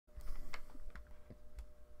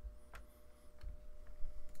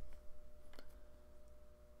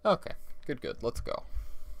Okay, good. Let's go.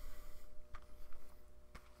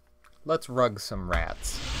 Let's rug some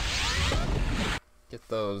rats. Get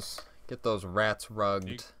those rats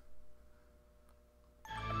rugged.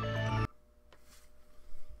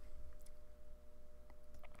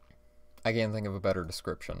 I can't think of a better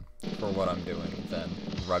description for what I'm doing than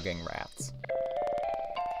rugging rats.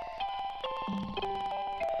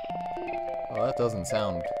 Well, that doesn't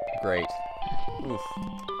sound great. Oof.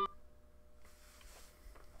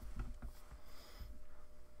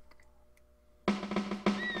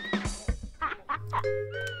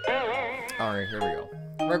 Alright, here we go.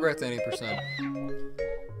 Rugrats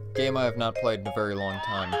 80%. Game I have not played in a very long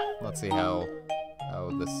time. Let's see how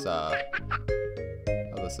this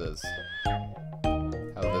is.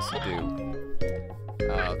 How this do.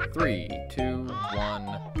 3, 2,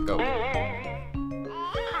 1, go.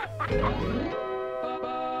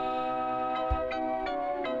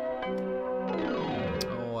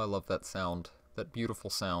 Oh, I love that sound. That beautiful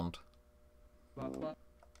sound.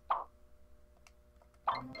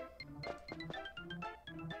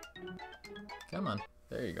 Come on.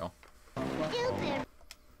 There you go.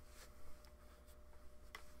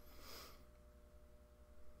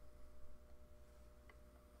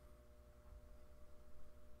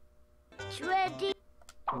 Ready?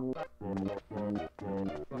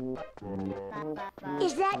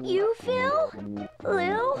 Is that you, Phil?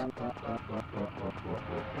 Lil?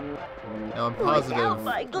 Now I'm positive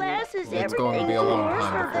my glasses, it's going to be a long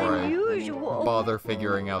time before I usual. bother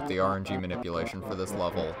figuring out the RNG manipulation for this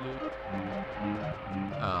level.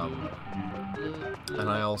 And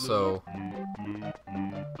I also...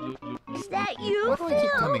 Is that you, Why Phil? do I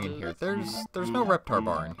keep coming in here? There's no Reptar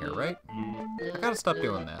bar in here, right? I gotta stop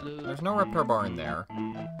doing that. There's no Reptar bar in there.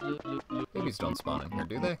 Babies don't spawn in here,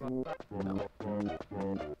 do they? No.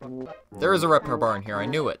 There is a Reptar bar in here, I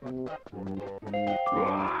knew it!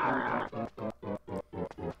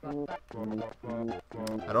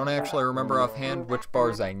 I don't actually remember offhand which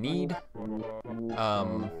bars I need.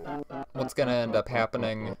 What's gonna end up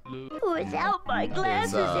happening... Without my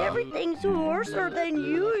glasses, everything's worse than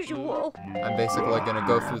usual. I'm basically gonna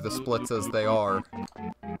go through the splits as they are.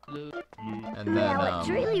 And then, Now it's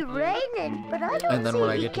really raining, but I don't and then see when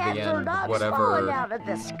I any get to the cats or end, dogs whatever... falling out of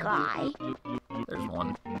the sky. There's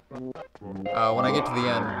one. When I get to the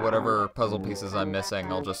end, whatever puzzle pieces I'm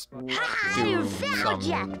missing, I'll just do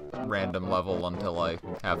some random level until I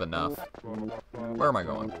have enough. Where am I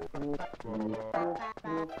going?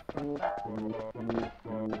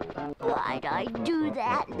 Why'd I do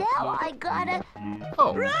that? Now I gotta...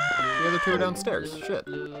 Oh, the other two are downstairs. Shit.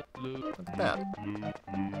 Look at that.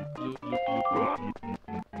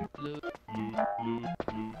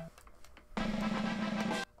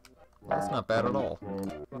 Well, that's not bad at all.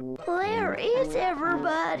 Where is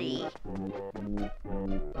everybody?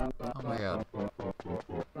 Oh my god.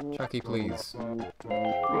 Chucky, please.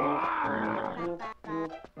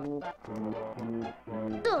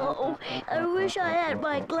 Oh, I wish I had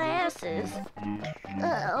my glasses.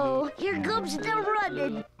 Uh-oh, here comes the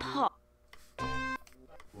running pop.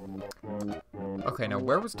 Okay, now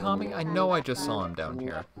where was Tommy? I know I just saw him down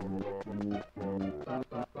here.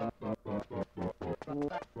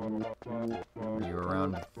 Are you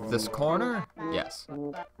around this corner? Yes.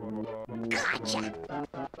 Gotcha.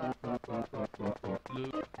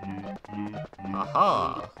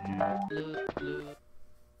 Aha!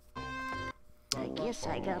 I guess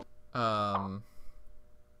I got...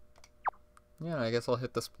 Yeah, I guess I'll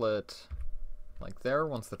hit the split like there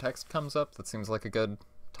once the text comes up. That seems like a good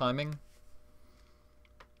timing.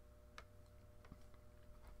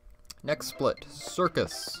 Next split,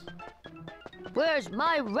 circus. Where's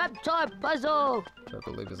my Reptar puzzle? Which I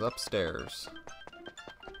believe is upstairs.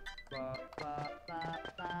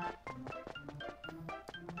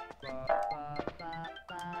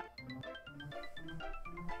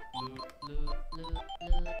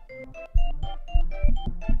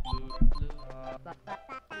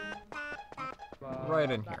 Right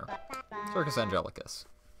in here. Circus Angelicus.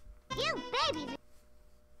 You babies!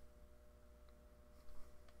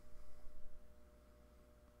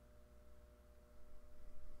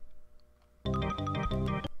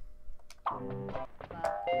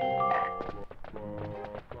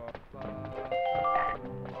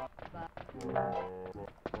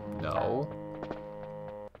 No.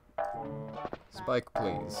 Spike,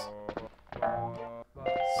 please.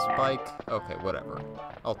 Spike. Okay, whatever.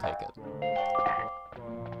 I'll take it.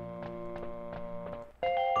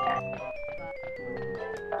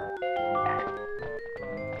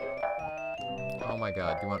 Oh my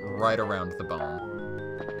god, you went right around the bone.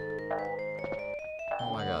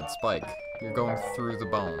 Oh my god, Spike. You're going through the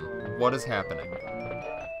bone. What is happening?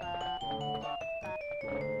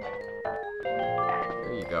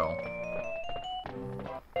 go.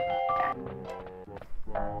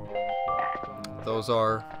 Those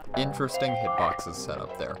are interesting hitboxes set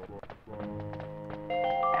up there.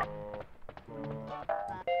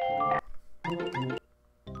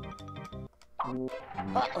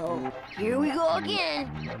 Uh-oh, here we go again.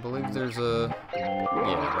 I believe there's a...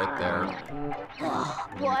 yeah, right there. Oh,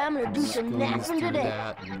 boy, I'm gonna do some Squeeze napping through today.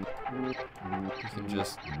 that. You can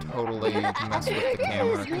just totally mess with the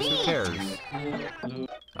camera, 'cause who cares?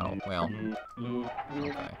 Oh, well.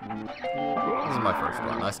 Okay. This is my first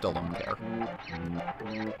run. I still don't care.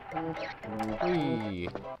 Whee!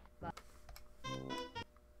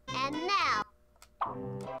 And now,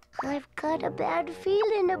 I've got a bad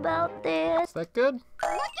feeling about this. Is that good?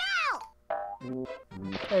 Look out!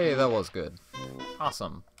 Hey, that was good.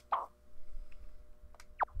 Awesome.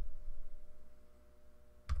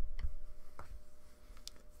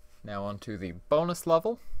 Now on to the bonus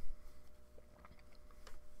level.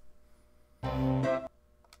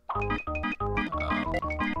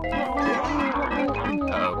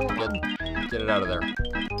 Uh-oh, get it out of there.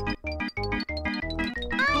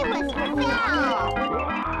 I was fell. Oh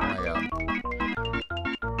my god.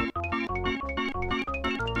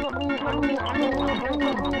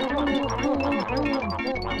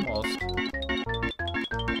 Almost.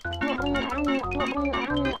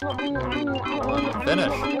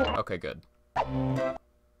 Finish. Okay, good.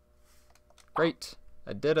 Great.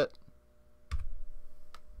 I did it.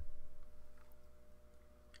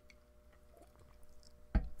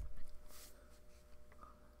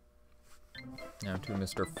 Now to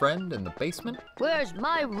Mr. Friend in the basement. Where's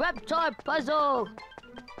my Reptar puzzle?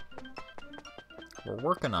 We're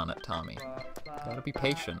working on it, Tommy. Gotta be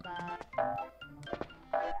patient.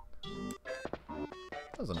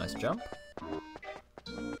 That was a nice jump.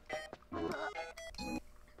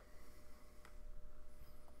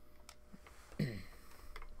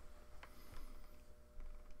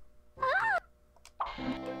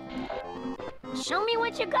 Show me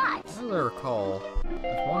what you got. As I recall,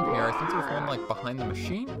 there's one here. I think there's one like behind the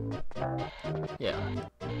machine. Yeah.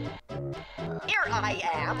 Here I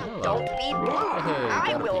am. Hello. Don't be blue. Hey,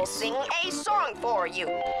 I got a will piece. sing a song for you.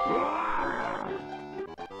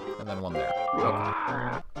 And then one there.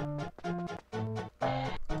 Okay.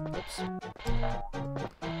 Oops.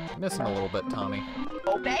 Missing a little bit, Tommy.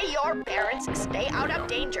 Obey your parents. Stay out of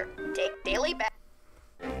danger. Take daily baths.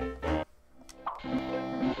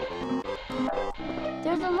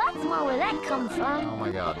 There's a lot more where that comes Oh from. my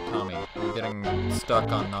god, Tommy. I'm getting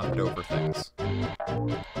stuck on knocked over things.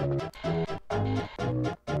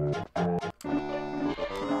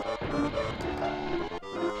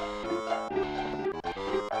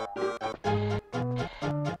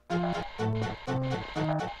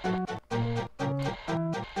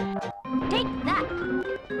 Take that.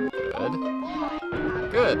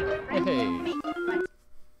 Good. Good. Hey,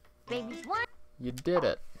 Babies one. you did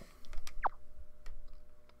it.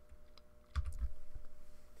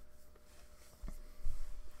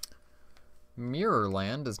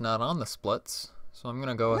 Mirrorland is not on the splits, so I'm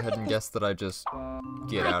gonna go ahead and guess that I just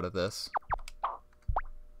get out of this.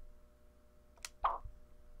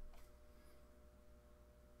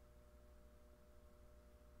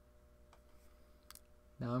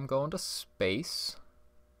 Now I'm going to space.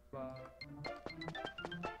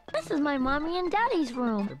 This is my mommy and daddy's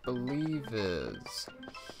room. I believe is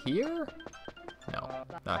here? No,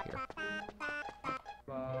 not here.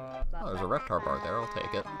 Oh, there's a Reptar bar there, I'll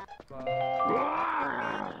take it.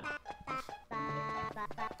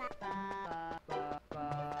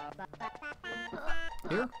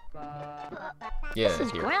 Here? Yeah, This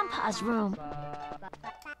is here. Grandpa's room.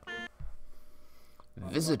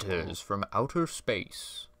 Visitors from outer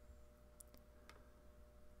space.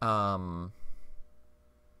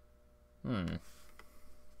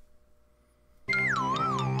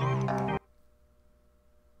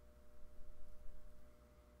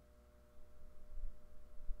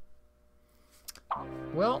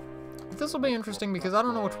 Well, this will be interesting because I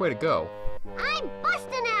don't know which way to go. I'm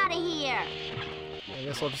busting out of here. I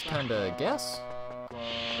guess I'll just kind of guess.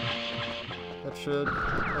 That should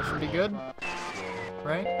be good,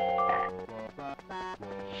 right?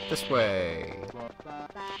 This way.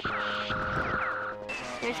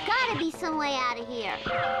 There's gotta be some way out of here.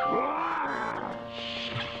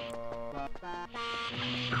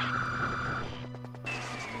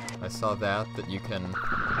 I saw that you can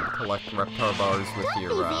collect Reptar bars with your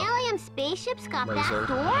These alien spaceships got laser. back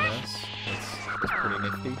doors? Yes, it's pretty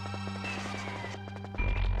nifty.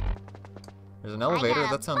 There's an elevator.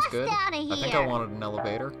 gotta That sounds bust good. outta I think I here. wanted an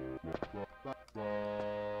elevator.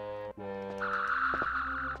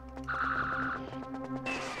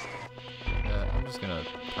 I'm just gonna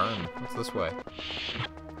turn. What's this way?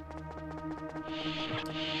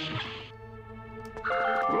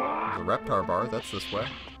 There's a Reptar bar. That's this way.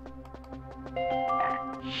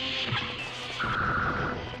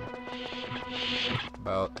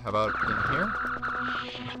 How about in here?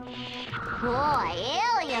 Boy,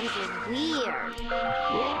 aliens is weird.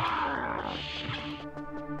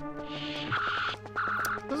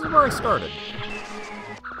 This is where I started.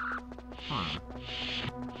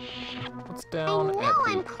 What's down at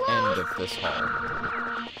the end of this hall?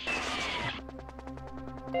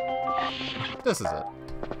 This is it.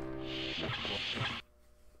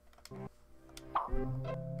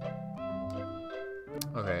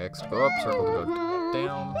 Okay, X to go up, circle to go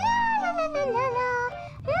down.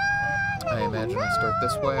 I imagine I start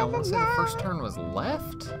this way. I want to say the first turn was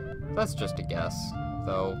left? That's just a guess,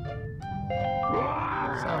 though.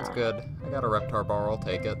 Sounds good. I got a Reptar bar, I'll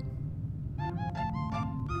take it.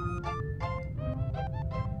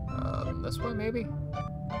 This way, maybe? Hey,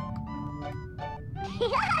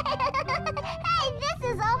 this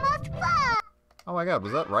is almost fun! Oh my god,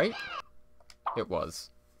 was that right? It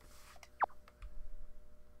was.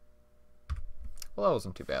 Well, that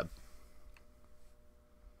wasn't too bad.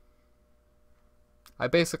 I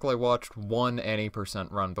basically watched one any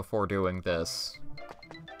 % run before doing this.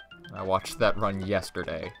 I watched that run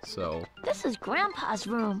yesterday, so... This is Grandpa's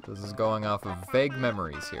room. This is going off of vague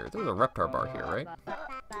memories here. There's a Reptar bar here, right?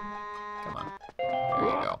 Come on. There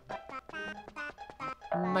you go.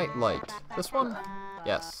 Night light. This one?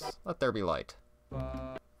 Yes. Let there be light.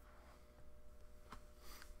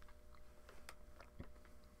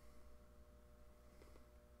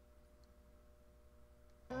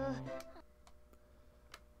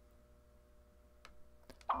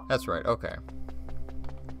 That's right, okay.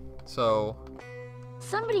 So...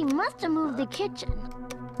 Somebody must have moved the kitchen.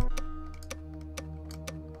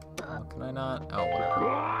 Can I not? Oh, whatever.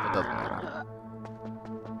 It doesn't matter.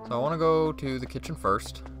 So I want to go to the kitchen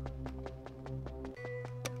first.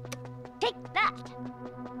 Take that!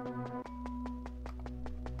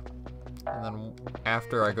 And then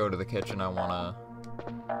after I go to the kitchen, I want to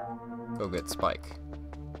go get Spike.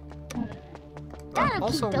 I That'll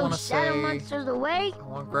also keep want to those shadow say... monsters away. I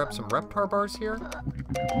want to grab some Reptar bars here.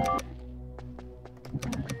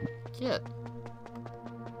 Get.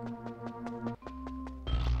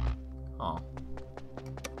 Oh.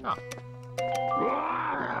 Ah.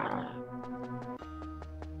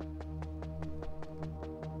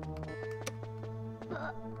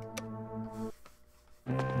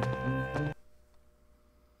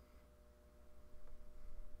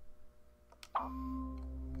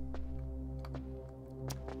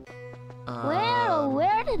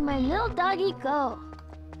 Where did my little doggy go?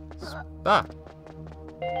 Ah.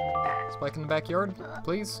 Spike in the backyard,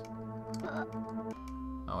 please.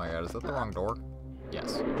 Oh my god, is that the wrong door?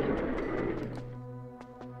 Yes.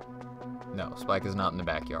 No, Spike is not in the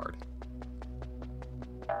backyard.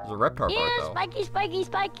 There's a Reptar bar, though. Spiky, Spiky,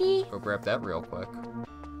 Spiky. Go grab that real quick.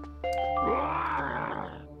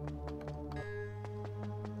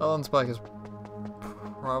 Well, and Spike is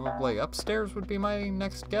probably upstairs would be my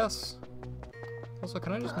next guess. Also,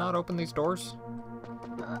 can I just not open these doors?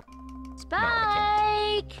 Spike! No,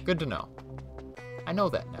 I can't. Good to know. I know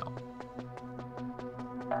that now.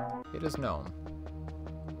 It is known.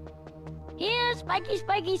 Here, Spiky,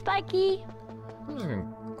 Spiky, Spiky. I'm just gonna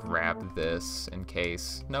grab this in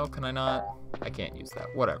case. No, can I not? I can't use that.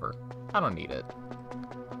 Whatever. I don't need it.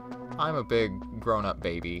 I'm a big grown-up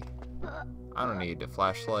baby. I don't need a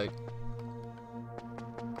flashlight.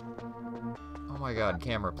 Oh my god,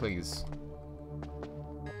 camera, please.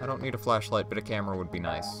 I don't need a flashlight, but a camera would be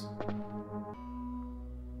nice.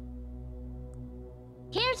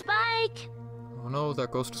 Here, Spike. Oh no, that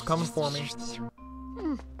ghost is coming for me.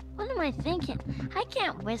 What am I thinking? I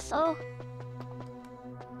can't whistle.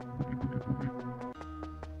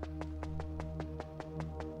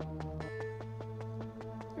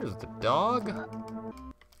 Here's the dog.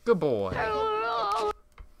 Good boy.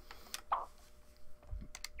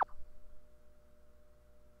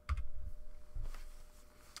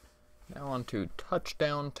 Now on to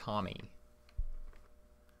Touchdown Tommy.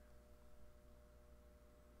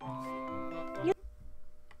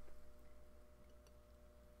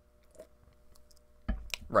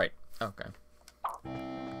 Right, okay.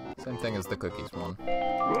 Same thing as the cookies one.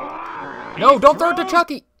 No, don't throw it to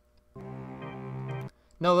Chucky!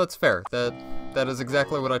 No, that's fair. That is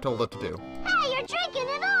exactly what I told it to do. Hey, you're drinking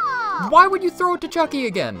it all! Why would you throw it to Chucky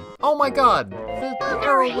again? Oh my god! The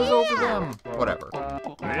arrow was over them! Whatever.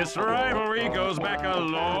 This rivalry goes back a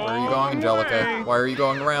long Where are you going, Angelica? way. Why are you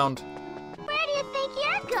going around? Where do you think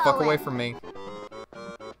you're going? Fuck away from me.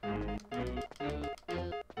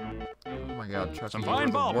 god, Chucky, Some you are fine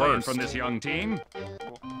the ball playing worst. from this young team.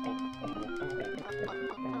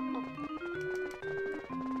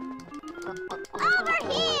 Over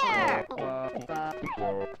here!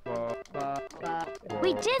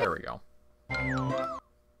 We did There we go.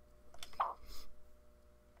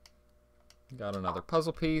 Got another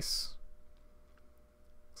puzzle piece.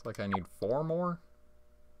 Looks like I need 4 more.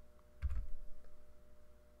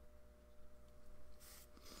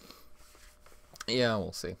 Yeah,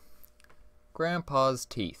 we'll see. Grandpa's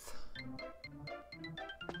teeth.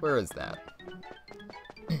 Where is that?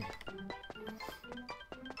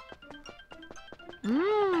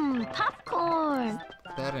 Mmm, popcorn.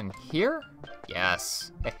 Is that in here?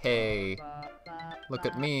 Yes. Hey. Look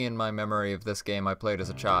at me in my memory of this game I played as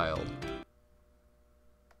a child.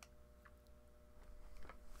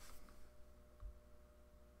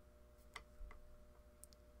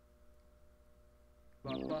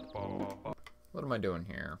 What am I doing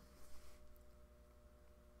here?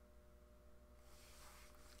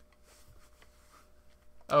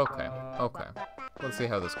 Okay, okay. Let's see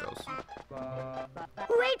how this goes.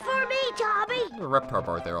 Wait for me, Tommy. The Reptar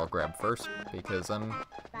bar there I'll grab first, because I'm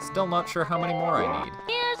still not sure how many more I need.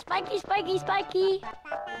 Yeah, spiky, spiky, spiky.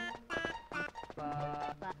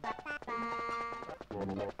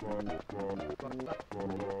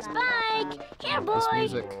 Spike! Here, This boy!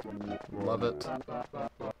 music. Love it.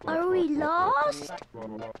 Are we lost?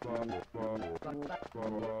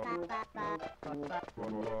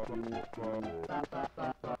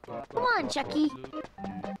 Come on, Chucky.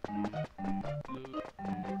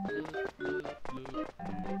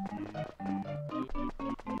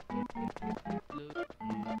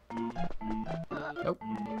 Nope.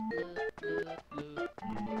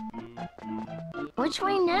 Which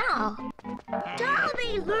way now?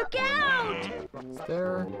 Tommy, look out! Is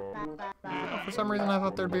there... Oh, for some reason I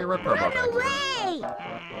thought there'd be a Reptar bar Run back here. away!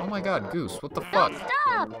 Oh my god, Goose, what the fuck?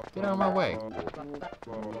 Stop! Get out of my way.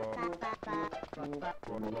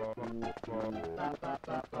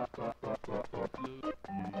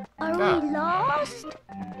 Are Ah. we lost?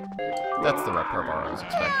 That's the Reptar bar I was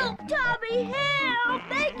expecting. Help, Tommy, help!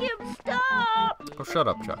 Make him stop! Oh, shut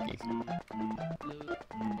up, Chucky.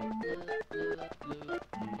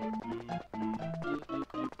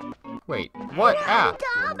 Wait, what? Ah!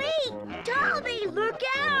 Tommy! Tommy, look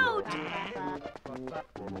out!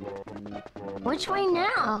 Which way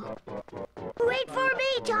now? Wait for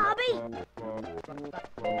me, Tommy!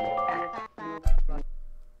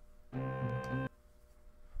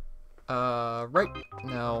 Right.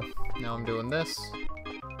 Now I'm doing this.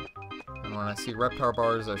 And when I see Reptar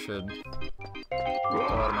bars, I should go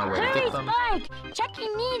out of my way to Hurry, get them. Spike! Chucky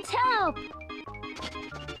needs help!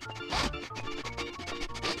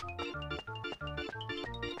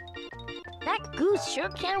 That goose sure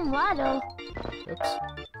can waddle. Oops.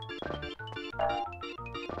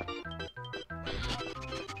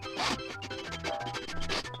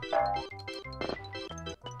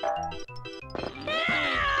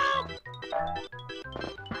 Help!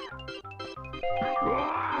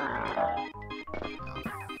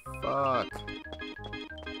 Fuck.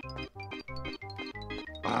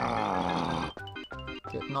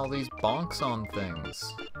 Getting all these bonks on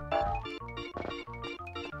things.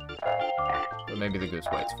 But maybe the goose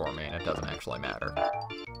waits for me and it doesn't actually matter.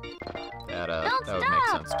 That Don't would make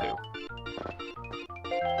stop. sense too.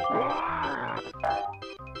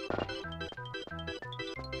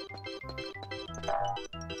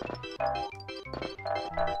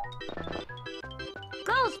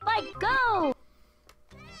 Go, Spike, go!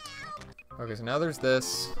 Okay, so now there's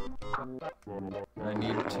this. I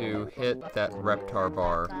need to hit that Reptar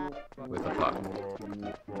bar with a puck.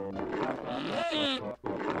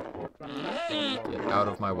 Get out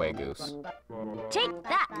of my way, Goose. Take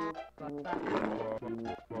that!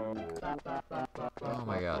 Oh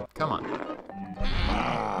my god, come on.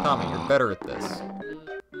 Tommy, you're better at this.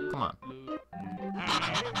 Come on.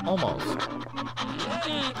 Almost.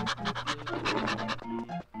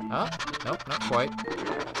 Huh? Nope, not quite.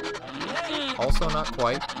 Also not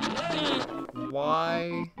quite.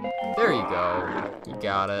 Why? There you go. You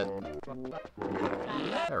got it.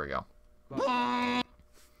 There we go.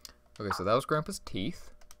 Okay, so that was Grandpa's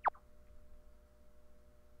teeth.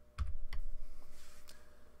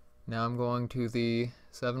 Now I'm going to the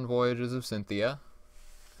 7 Voyages of Cynthia,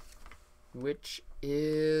 which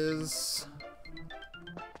is...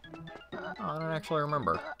 Oh, I don't actually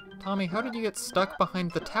remember. Tommy, how did you get stuck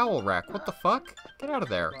behind the towel rack? What the fuck? Get out of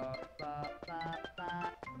there.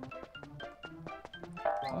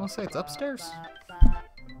 I want to say it's upstairs.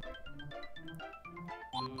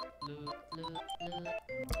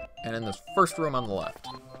 And in this first room on the left.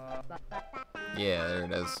 Yeah, there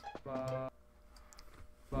it is.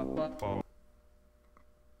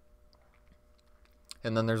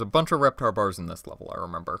 And then there's a bunch of Reptar bars in this level, I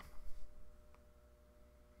remember.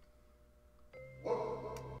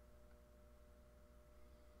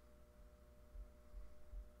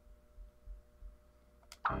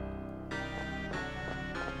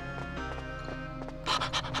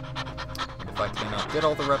 If I cannot get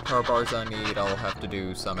all the Reptar bars I need, I'll have to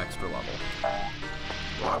do some extra level.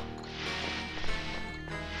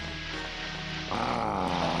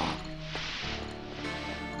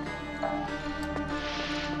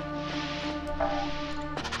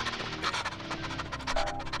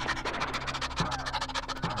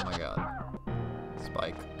 Oh my god.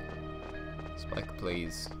 Spike. Spike,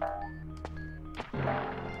 please. Oh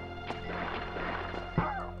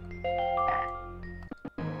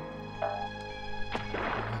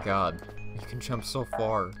my god. You can jump so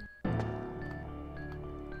far.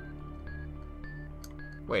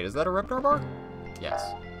 Wait, is that a Reptar bar?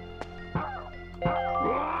 Yes.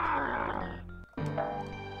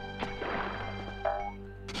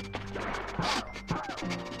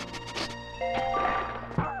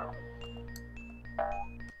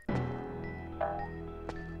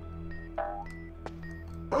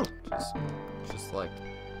 Just like,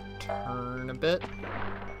 turn a bit.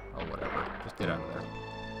 Oh, whatever. Just get out of there.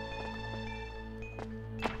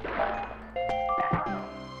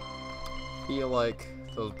 Feel like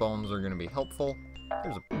those bones are gonna be helpful.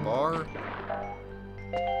 There's a bar.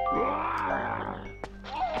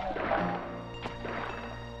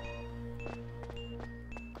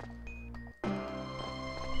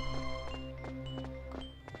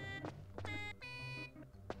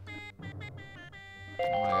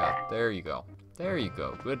 Oh my god, there you go. There you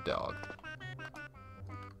go, good dog.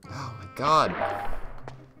 Oh my god.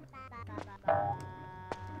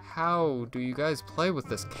 How do you guys play with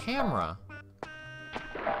this camera?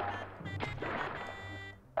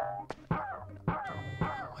 Oh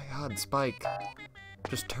my god, Spike.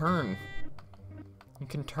 Just turn. You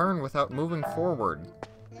can turn without moving forward.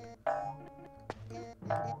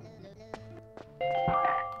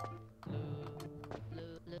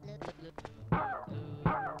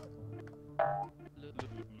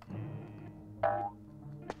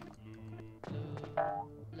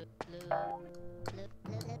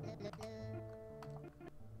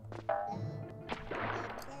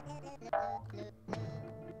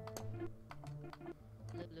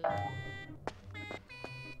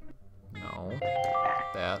 No.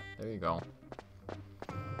 That. There you go.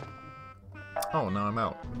 Oh, now I'm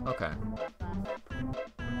out. Okay.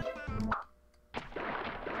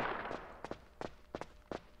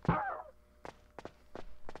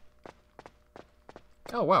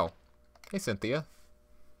 Oh, wow. Hey, Cynthia.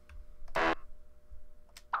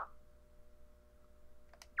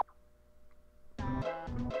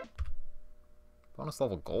 Bonus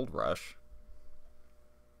level Gold Rush.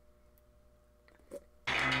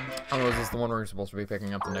 Oh, is this the one where you're supposed to be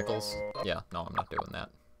picking up the nickels? Yeah, no, I'm not doing that.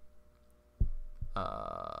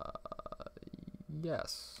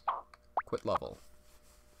 Yes. Quit level.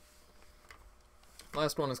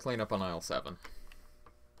 Last one is clean up on aisle 7.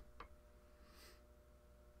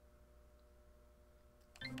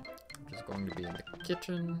 Which is going to be in the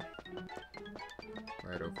kitchen.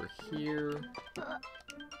 Right over here.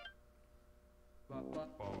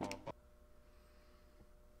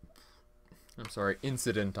 I'm sorry,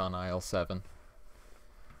 incident on aisle 7.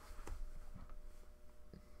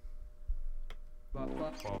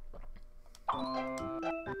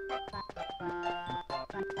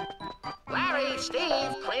 Larry,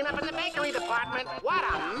 Steve, clean up in the bakery department. What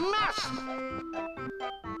a mess!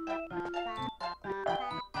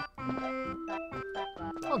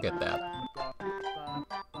 I'll get that.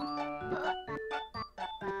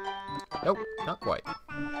 Nope, not quite.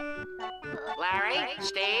 Larry,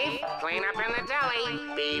 Steve, clean up in the deli.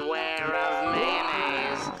 Beware of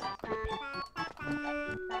mayonnaise.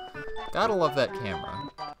 Gotta love that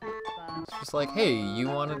camera. It's just like, hey, you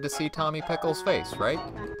wanted to see Tommy Pickles' face, right?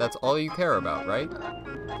 That's all you care about, right?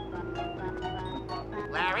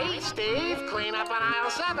 Larry, Steve, clean up on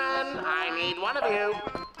aisle 7. I need one of you.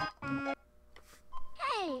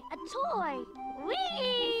 Hey, a toy!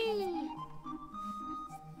 Whee!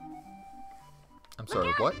 I'm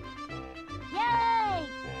sorry, what? Yay!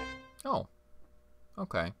 Oh.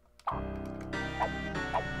 Okay.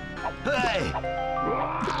 Hey!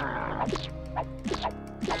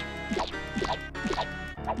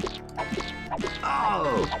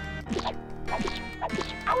 Oh!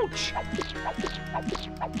 Ouch!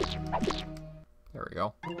 There we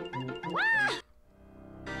go.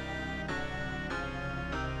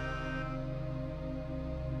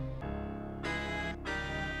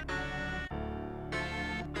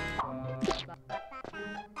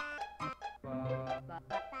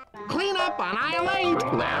 clean up on aisle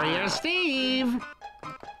 8. Larry or Steve?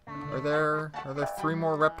 Are there 3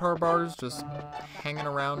 more Reptar bars just hanging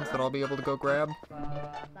around that I'll be able to go grab?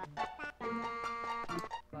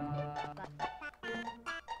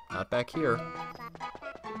 Not back here.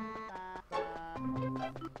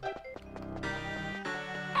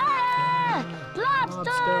 Ah! Lobsters!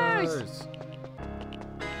 Lobsters!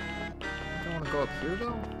 Don't want to go up here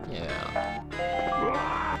though? Yeah.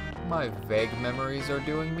 My vague memories are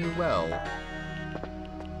doing me well.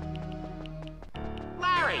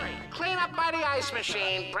 Larry, clean up by the ice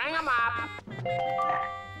machine. Bring 'em up.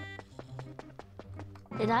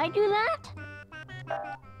 Did I do that?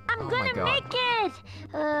 I'm Oh my gonna God. make it!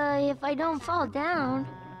 If I don't fall down.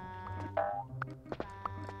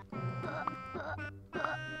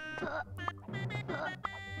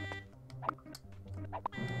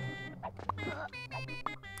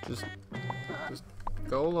 Just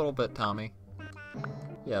go a little bit, Tommy.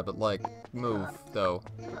 Yeah, but like, move, though.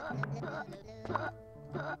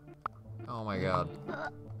 Oh my God.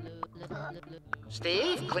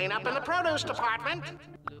 Steve, clean up in the produce department.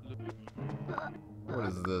 What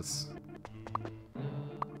is this?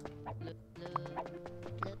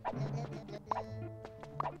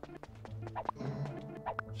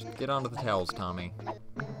 Just get onto the towels, Tommy.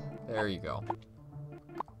 There you go.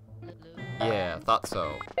 Yeah, thought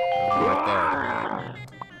so. Right there.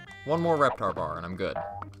 One more Reptar bar and I'm good.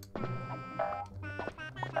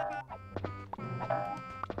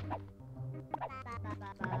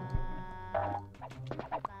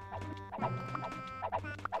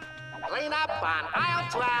 Clean up on aisle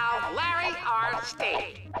 12. Larry or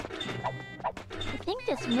Steve? I think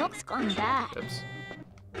this milk's gone bad. Oops.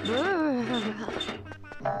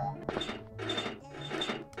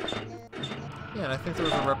 Yeah, and I think there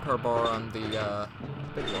was a Reptar bar on the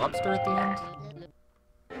big lobster at the end.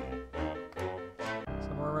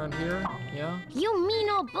 Somewhere around here, yeah? You mean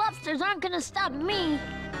old lobsters aren't gonna stop me.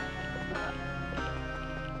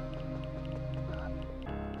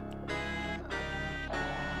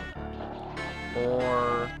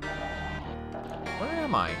 Or... where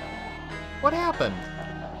am I? What happened?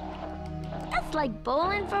 That's like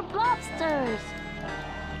bowling for lobsters.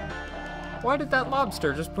 Why did that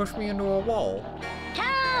lobster just push me into a wall?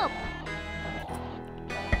 Help!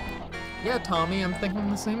 Yeah, Tommy, I'm thinking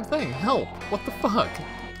the same thing. Help! What the fuck?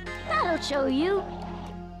 That'll show you.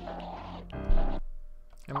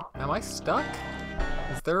 Am I stuck?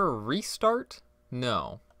 Is there a restart?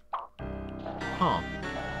 No. Huh.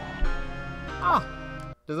 Ah!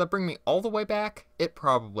 Does that bring me all the way back? It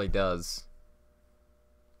probably does.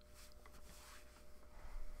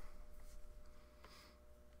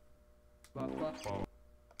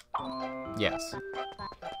 Yes.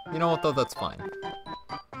 You know what though, that's fine.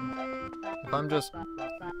 If I'm just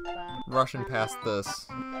rushing past this,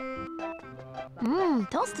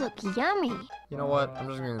 Those look yummy. you know what? I'm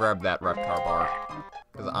just gonna grab that Reptar bar.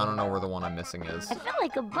 Because I don't know where the one I'm missing is. I feel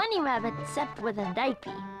like a bunny rabbit except with a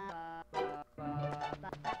diaper.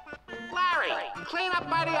 Larry, clean up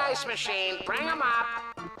by the ice machine. Bring 'em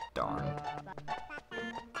up. Darn.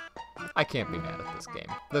 I can't be mad at this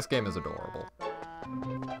game. This game is adorable.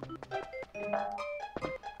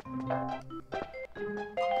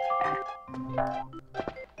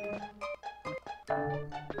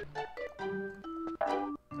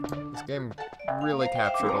 This game really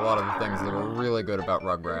captured a lot of the things that were really good about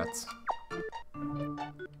Rugrats.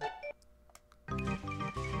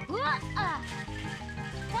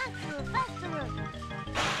 Faster, faster!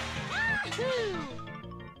 Yahoo!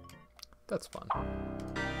 That's fun.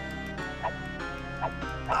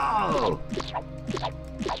 Oh!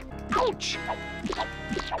 Ouch!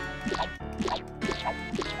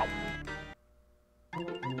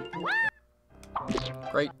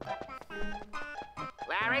 Great.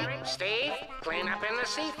 Larry, Steve, clean up in the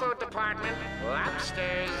seafood department.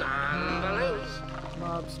 Lobsters on the loose.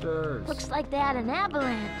 Lobsters. Looks like they had an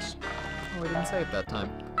avalanche. Oh, we didn't say it that time.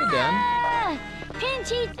 Hey, Dan. Ah!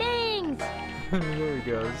 Pinchy things! There he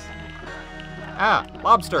goes. Ah,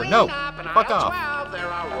 lobster, no! Clean up in Fuck aisle off. 12. There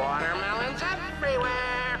are watermelons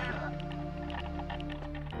everywhere.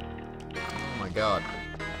 Oh my god.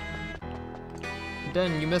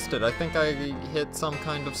 Den, you missed it. I think I hit some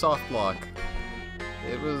kind of soft lock.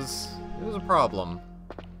 It was a problem.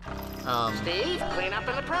 Steve, clean up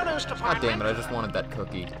in the produce God department. damn it, I just wanted that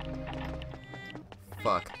cookie.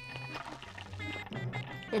 Fuck.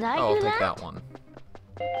 Did I Oh, I'll do take that? that one.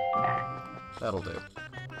 That'll do.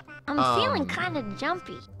 I'm feeling kind of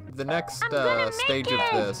jumpy. The next I'm gonna make stage it.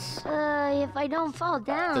 of this, If I don't fall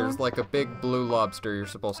down. there's like a big blue lobster you're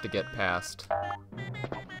supposed to get past.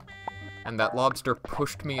 and that lobster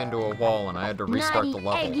pushed me into a wall, and I had to restart the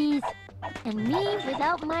level. Eggies. And me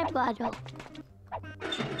without my bottle.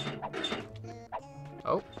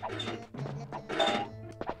 Oh.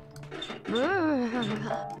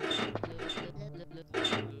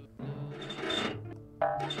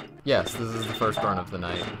 Yes, this is the first run of the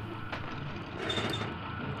night.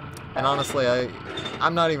 And honestly,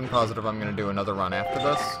 I'm not even positive I'm gonna do another run after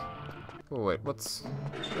this. Oh, wait, let's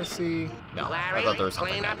see. No, Larry, I thought there was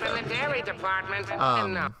something clean up out in the there. dairy department.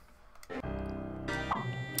 No.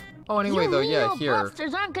 Oh, anyway, though, yeah, here.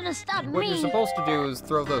 Busters aren't gonna stop What me. you're supposed to do is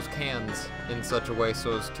throw those cans in such a way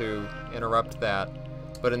so as to interrupt that.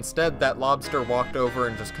 But instead, that lobster walked over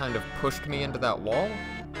and just kind of pushed me into that wall.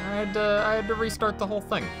 I had to restart the whole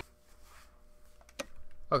thing.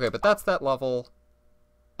 Okay, but that's that level.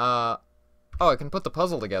 Oh, I can put the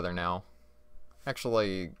puzzle together now.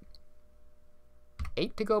 Actually,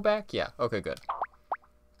 8 to go back? Yeah, okay, good.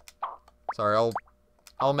 Sorry,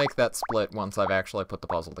 I'll make that split once I've actually put the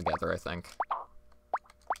puzzle together, I think.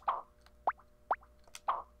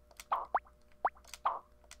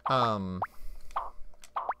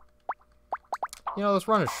 You know, this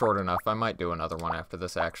run is short enough. I might do another one after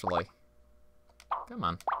this, actually. Come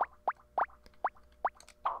on.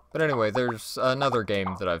 But anyway, there's another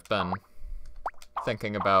game that I've been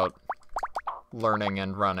thinking about learning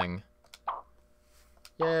and running.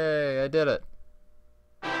 Yay, I did it.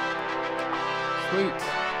 Sweet.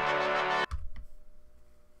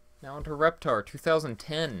 Now into Reptar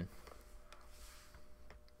 2010.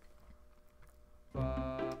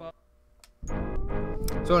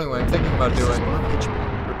 So anyway, I'm thinking about doing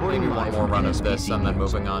maybe one more run of this and then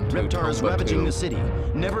moving on to Reptar is ravaging the city.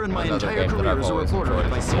 Never in my entire career as a reporter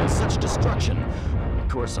have I seen such destruction. Of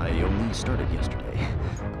course, I only started yesterday.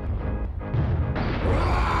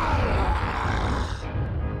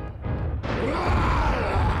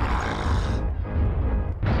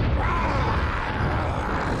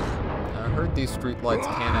 I heard these streetlights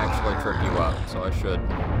can actually trip you up, so I should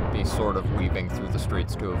be sort of weaving through the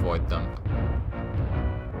streets to avoid them.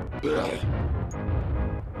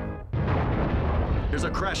 There's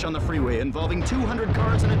a crash on the freeway involving 200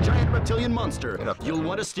 cars and a giant reptilian monster. You'll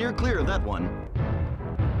want to steer clear of that one.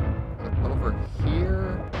 Over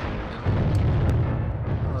here?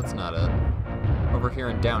 Oh, that's not it. Over here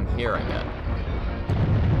and down here, I get.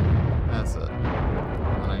 That's it.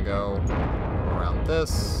 And then I go around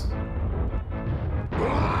this.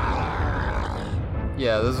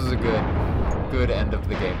 Yeah, this is a good end of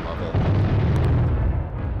the game level.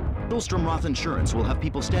 Roth Insurance will have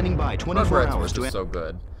people standing by 24 Rugrats hours was to... just so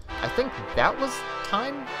good. I think that was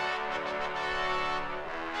time.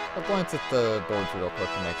 I'll glance at the boards real quick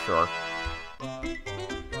to make sure.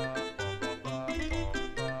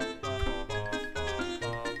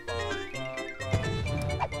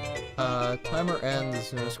 Timer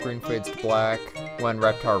ends and the screen fades to black when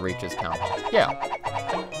Reptar reaches town hall. Yeah.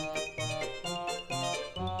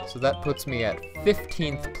 So that puts me at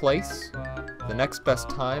 15th place. The next best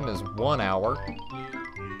time is 1 hour.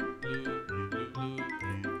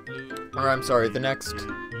 Or I'm sorry, the next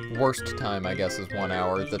worst time, I guess, is 1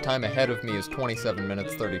 hour. The time ahead of me is 27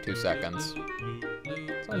 minutes, 32 seconds.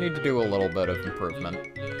 So I need to do a little bit of improvement.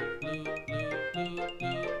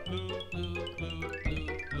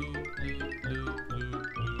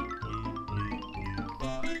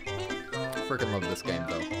 Freaking love this game,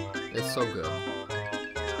 though. It's so good.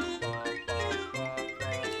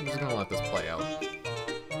 I'm just gonna let this play out.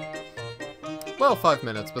 Well, 5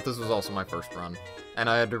 minutes, but this was also my first run, and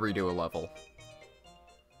I had to redo a level.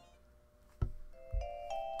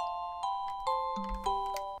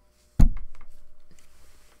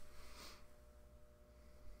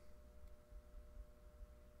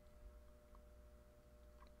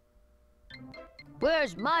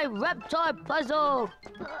 Where's my Reptar puzzle?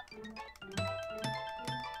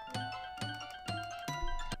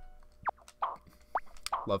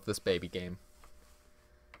 Love this baby game.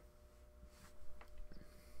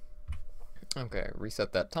 Okay,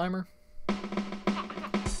 reset that timer.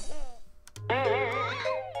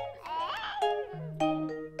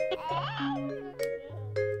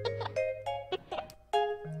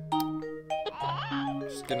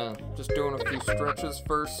 Just doing a few stretches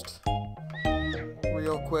first.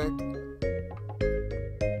 Real quick.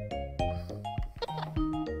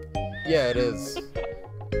 Yeah, it is.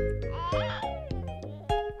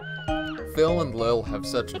 Phil and Lil have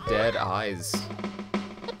such dead eyes.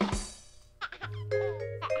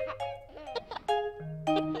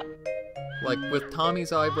 Like, with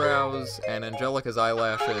Tommy's eyebrows, and Angelica's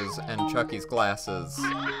eyelashes, and Chucky's glasses,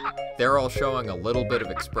 they're all showing a little bit of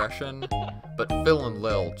expression, but Phil and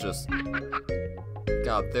Lil just...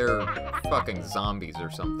 God, they're fucking zombies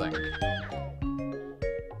or something.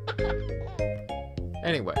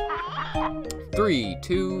 Anyway. 3,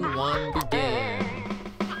 2, 1, begin.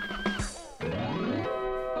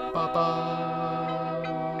 Ba-ba.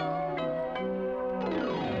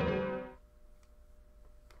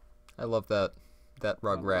 I love that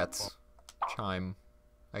Rugrats chime,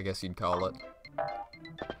 I guess you'd call it.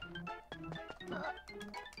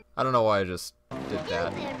 I don't know why I just did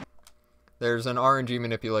that. There's an RNG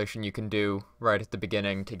manipulation you can do right at the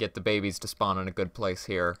beginning to get the babies to spawn in a good place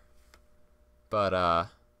here. But,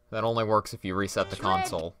 that only works if you reset the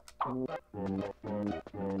console.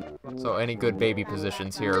 So any good baby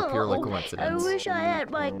positions here are purely coincidence. I wish I had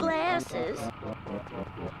my glasses.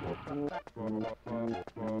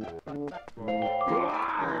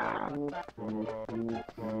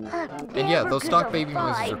 And yeah, those stock baby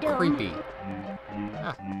noises are creepy.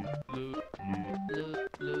 Ah.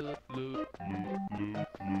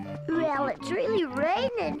 Well, it's really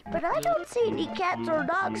raining, but I don't see any cats or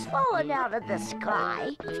dogs falling out of the sky.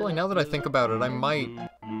 Actually, now that I think about it, I might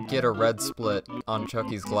get a red split on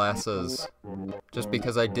Chucky's glasses. Just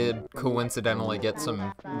because I did coincidentally get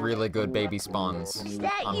some really good baby spawns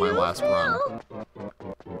on my last run.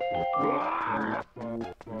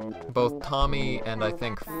 Both Tommy and I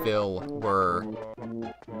think Phil were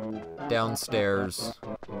downstairs,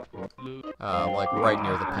 like right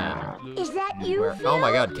near the pen. Is that you, Phil? Oh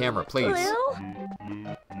my god, camera, please. Phil?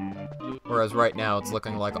 Whereas right now it's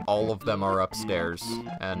looking like all of them are upstairs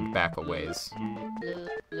and back a ways.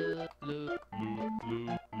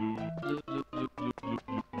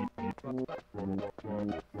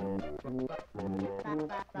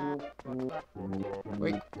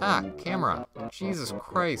 Wait, camera. Jesus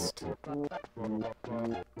Christ.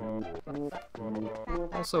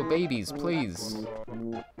 Also, babies, please.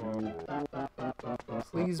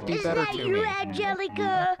 Please be better to me. Is that you,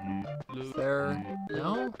 Angelica? Is there...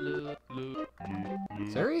 No?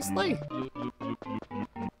 Seriously?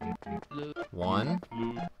 1,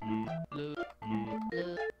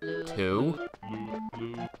 2.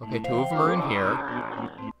 Okay, 2 of them are in here.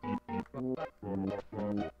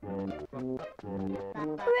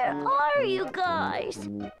 Where are you guys?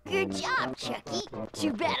 Good job, Chucky.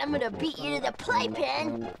 Too bad I'm gonna beat you to the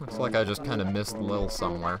playpen. Looks like I just kind of missed Lil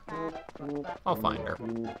somewhere. I'll find her.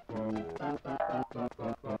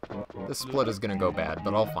 This split is gonna go bad,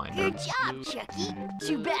 but I'll find her. Good job, Chucky.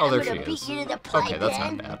 Too bad Oh, there I'm she gonna beat is. you to the playpen. Okay, that's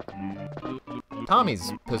not bad.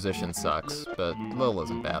 Tommy's position sucks, but Lil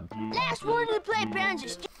isn't bad. Last one of the playpens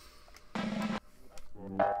is...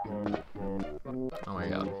 Oh my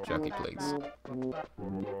god, Chucky, please.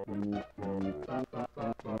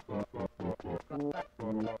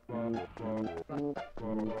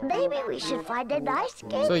 Maybe we should find a nice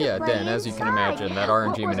game. So yeah, to play Dan, as you can inside. imagine, that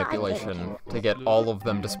What RNG was I manipulation thinking? to get all of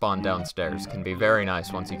them to spawn downstairs can be very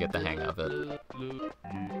nice once you get the hang of it.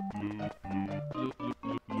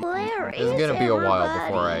 Where It's is gonna be a while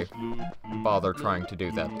before everybody? I bother trying to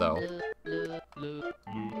do that, though.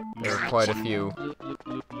 There are quite a few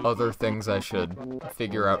other things I should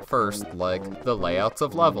figure out first, like the layouts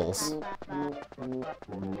of levels.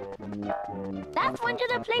 That's one to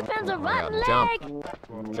the playpen's a Oh my rotten god, leg.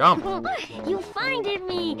 jump! Jump! You finded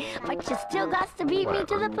me, but you still got to beat me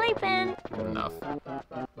to the playpen. Good enough.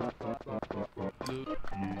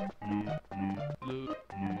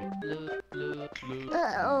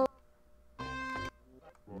 Uh-oh.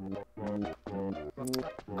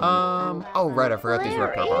 Oh right, I forgot these Where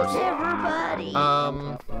Reptar is bars. everybody?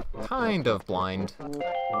 Kind of blind.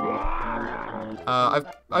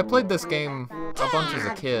 I played this game a bunch as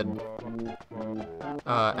a kid.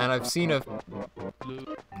 And I've seen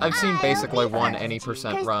basically one any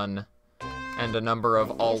percent run and a number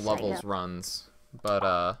of all levels runs, but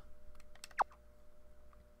I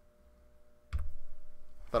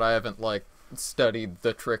haven't like studied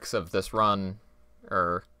the tricks of this run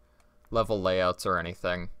or level layouts or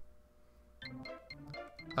anything.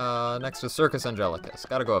 Next is Circus Angelicus.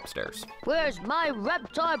 Gotta go upstairs. Where's my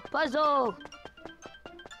Reptar puzzle?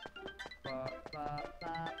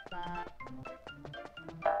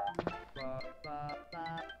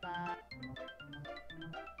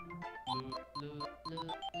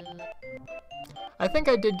 I think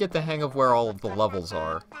I did get the hang of where all of the levels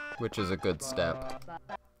are, which is a good step.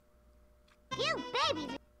 You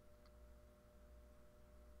babies.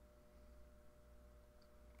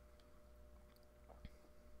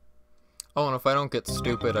 Oh, and if I don't get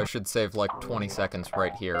stupid, I should save like 20 seconds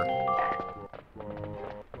right here.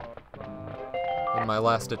 In my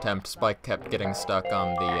last attempt, Spike kept getting stuck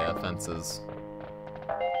on the fences.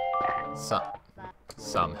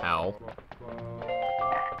 Somehow.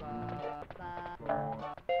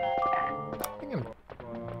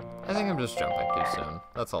 I think I'm just jumping too soon.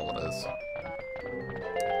 That's all it is.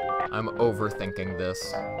 I'm overthinking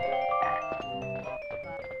this.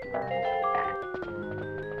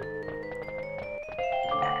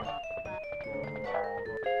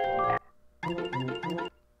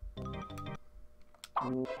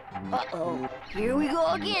 Uh-oh, here we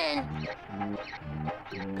go again.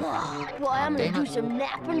 Oh, boy, I'm gonna do some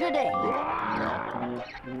napping today.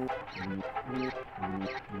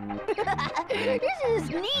 This is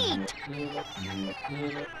neat.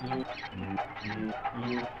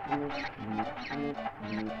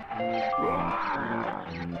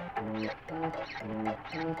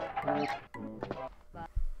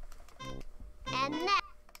 And that,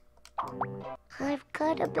 I've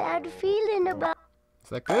got a bad feeling about. Is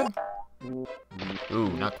that good? Ooh,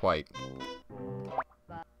 not quite.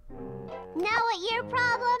 Know what your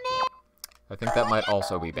problem is? I think that might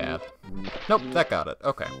also be bad. Nope, that got it.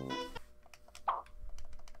 Okay.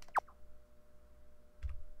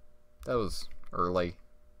 That was early.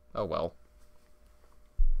 Oh well.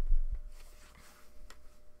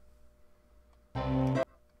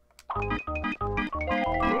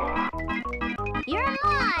 You're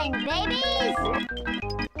mine, babies!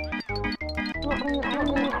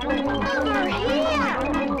 Over here!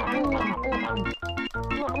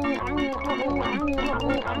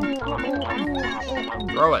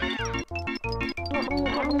 Throw it.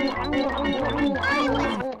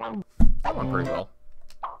 That went pretty well.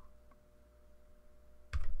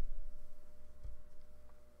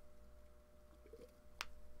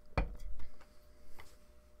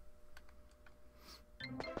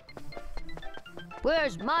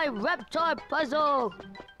 Where's my Reptar puzzle?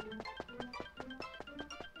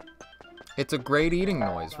 It's a great eating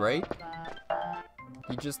noise, right?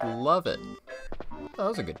 You just love it. That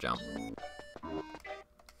was a good jump.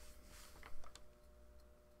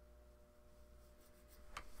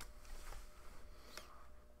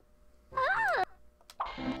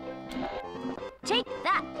 Take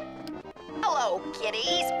that! Hello,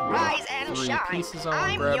 kitties. Rise and 3 shine. pieces I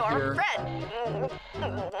wanna I'm grab your here. friend.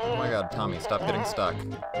 Oh my god, Tommy, stop getting stuck.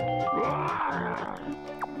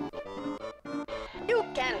 You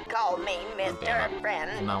can call me Mr.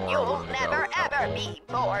 Friend. Now where I You'll wanted to never go. ever be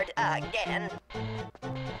bored again.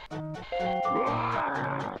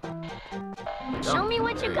 Show me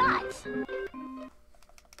what you got.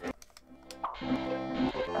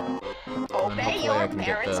 Obey hopefully I your can get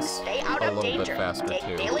parents. this Stay out a of little bit danger. faster, Take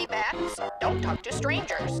too. daily baths. Don't talk to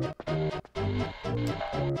strangers. Oh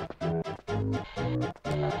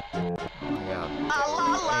my god. La la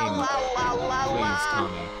la la la Please, la.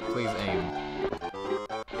 Tommy. Please aim.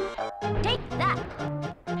 Take that!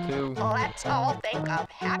 2. Let's all think of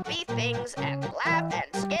happy things and laugh and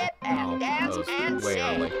skip and Oh, dance that was and way sing.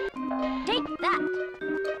 early. Take that!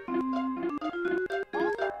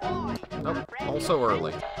 Nope, also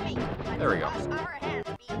early. There we go.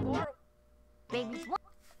 Babies, what?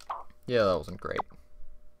 Yeah, that wasn't great.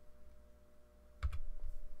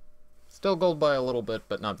 Still gold by a little bit,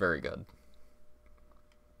 but not very good.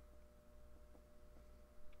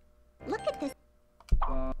 Look at this.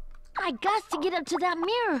 I got to get up to that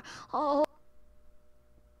mirror. Oh.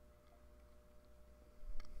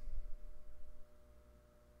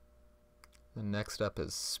 The next up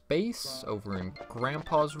is space over in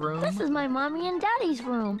Grandpa's room. This is my mommy and daddy's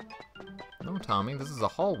room. No, Tommy, this is a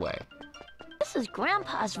hallway. This is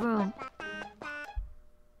Grandpa's room.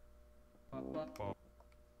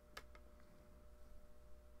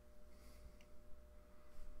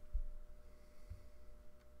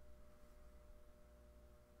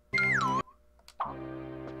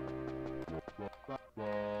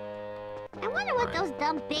 I wonder what those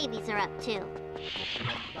dumb babies are up to.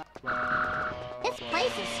 This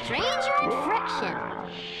place is stranger in friction.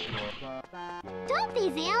 Don't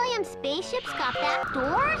these alien spaceships got back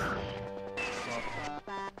doors?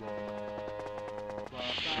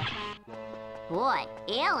 Boy,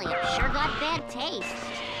 aliens sure got bad taste.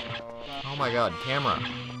 Oh my god, camera.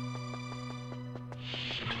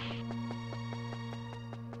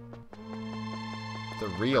 The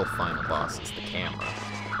real final boss is the camera.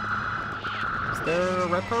 Is there a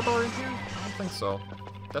Reptar bar in here? I don't think so.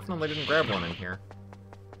 Definitely didn't grab one in here.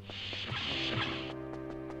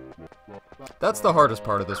 That's the hardest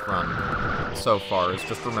part of this run so far, is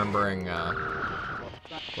just remembering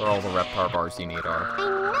where all the Reptar bars you need are. I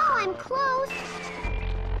know I'm close.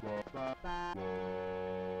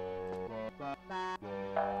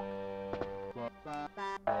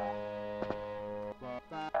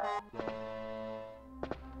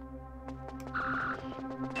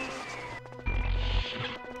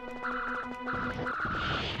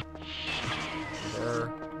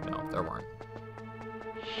 There? No, there weren't.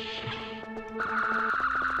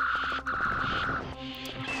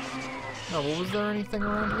 Oh, well, was there anything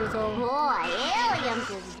around here, though? Boy, aliens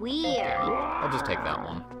is weird. I'll just take that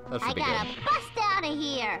one. That I should be gotta good. bust out of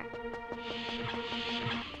here.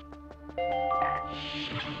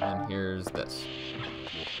 And here's this.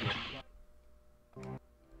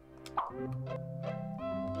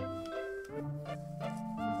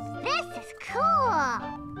 This is cool.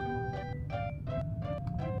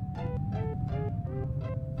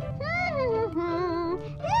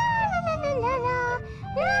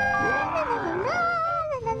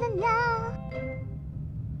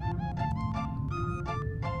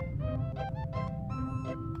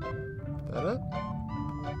 That it?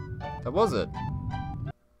 That was it.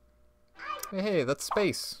 Hey, that's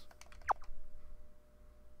space.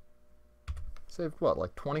 Saved what,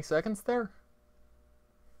 like 20 seconds there?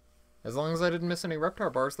 As long as I didn't miss any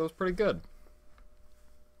Reptar bars, that was pretty good.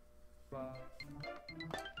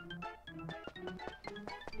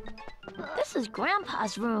 This is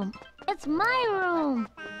Grandpa's room. It's my room.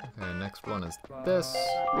 Okay, next one is this.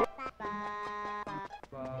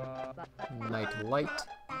 Night light.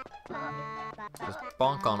 Just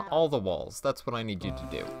bonk on all the walls. That's what I need you to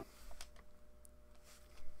do.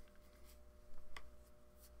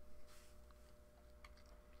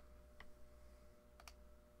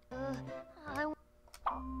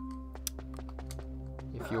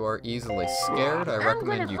 If you are easily scared, I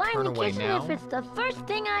recommend you turn away now. If it's the first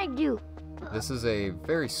thing I do. This is a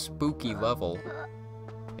very spooky level.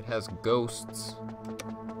 It has ghosts.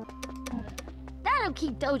 That'll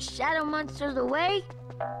keep those shadow monsters away.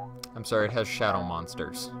 I'm sorry, it has shadow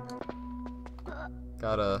monsters.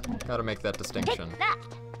 Gotta make that distinction. Take that.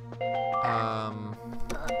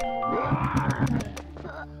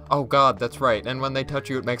 Oh god, that's right. And when they touch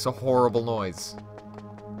you, it makes a horrible noise.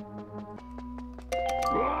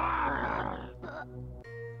 Oh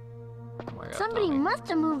my god, Somebody Tommy. must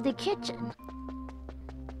have moved the kitchen.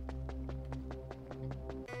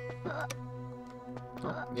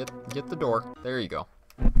 Oh, get the door. There you go.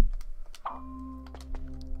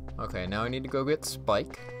 Okay, now I need to go get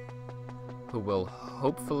Spike, who will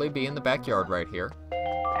hopefully be in the backyard right here.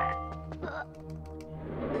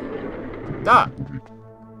 Da!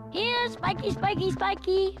 Here, Spiky, Spiky,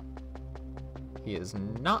 Spiky. He is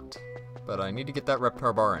not, but I need to get that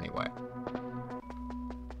Reptar bar anyway.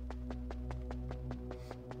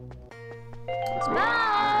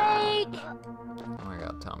 Spike! Oh my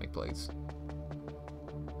god, Tommy, please.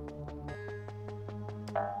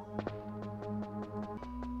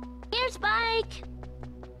 Here, Spike!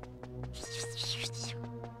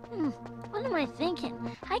 What am I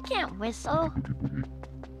thinking? I can't whistle.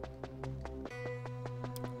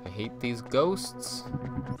 I hate these ghosts.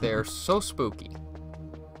 They're so spooky.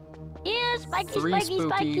 Here, Spiky, 3 Spiky, spooky,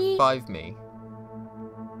 Spiky. 5 me.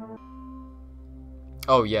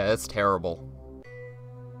 Oh yeah, it's terrible.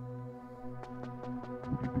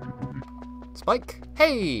 Spike!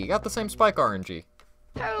 Hey! Got the same Spike RNG.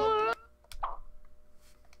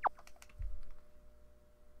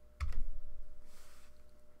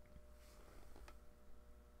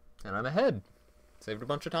 And I'm ahead. Saved a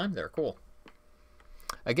bunch of time there. Cool.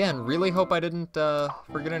 Again, really hope I didn't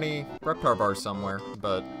forget any Reptar bars somewhere,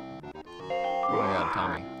 but... Oh my god,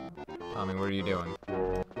 Tommy. Tommy, what are you doing?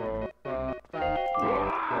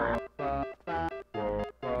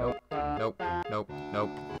 Nope. Nope. Nope.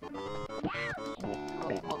 Nope.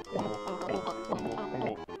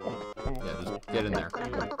 Yeah, just get in there.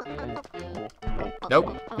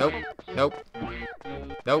 Nope. Nope. Nope.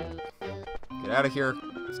 Nope. Get out of here.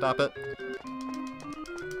 Stop it.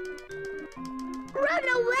 Run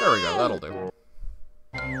away! There we go, that'll do.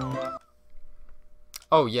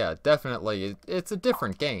 Oh yeah, definitely. It's a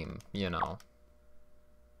different game, you know.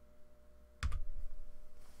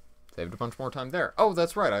 Saved a bunch more time there. Oh,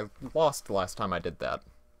 that's right, I lost the last time I did that.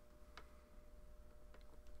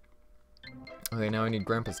 Okay, now I need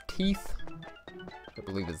Grandpa's teeth, which I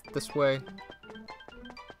believe is this way.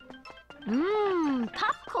 Mmm,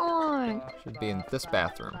 popcorn. Should be in this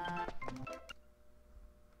bathroom.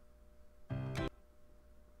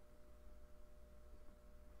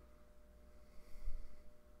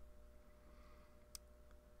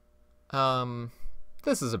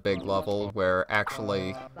 This is a big level where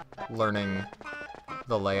actually learning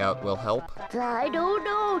the layout will help. I don't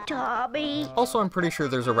know, Tommy. Also, I'm pretty sure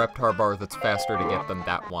there's a Reptar bar that's faster to get than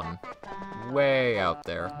that one. Way out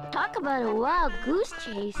there. Talk about a wild goose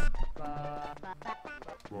chase.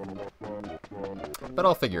 But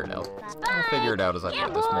I'll figure it out. I'll figure it out as I play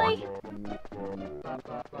this more.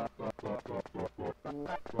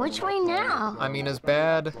 Which way now? I mean, as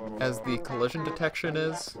bad as the collision detection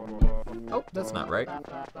is... Oh, that's not right.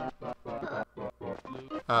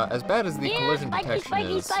 As bad as the collision detection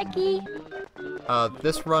is,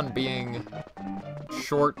 this run being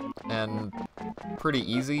short and pretty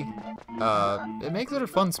easy, it makes it a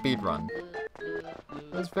fun speed run.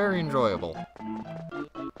 It's very enjoyable.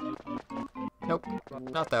 Nope,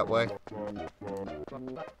 not that way.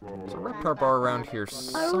 There's a Reptar bar around here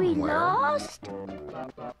somewhere. Are we lost?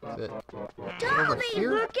 Is it Tommy, over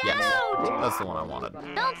here? look Yes, out! that's the one I wanted.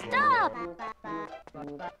 Don't stop!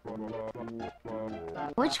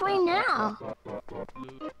 Which way now?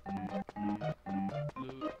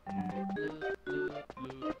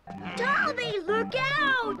 Tommy, look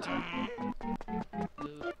out!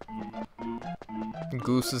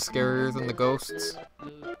 Goose is scarier than the ghosts.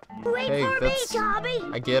 Wait Hey, for that's- me, Tommy!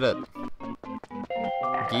 I get it.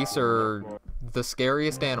 Geese are the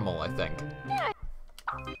scariest animal, I think.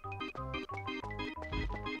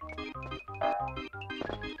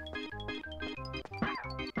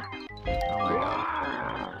 Oh my god.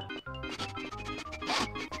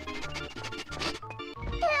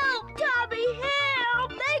 Help, Tommy,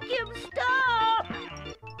 help! Make him stop!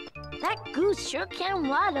 That goose sure can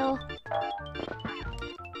waddle.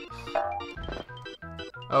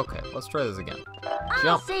 Okay, let's try this again. I'll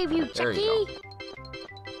Jump. save you, There you Chucky.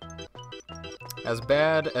 As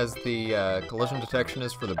bad as the collision detection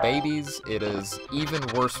is for the babies, it is even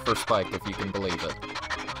worse for Spike, if you can believe it.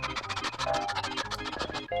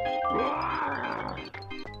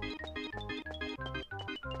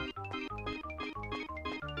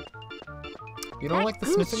 You don't like the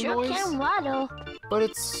Goose sniffing sure noise? can waddle. But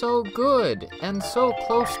it's so good, and so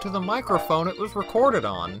close to the microphone it was recorded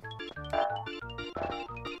on.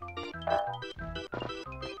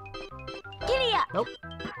 Giddy up! Nope.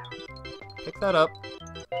 Pick that up.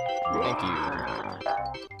 Thank you.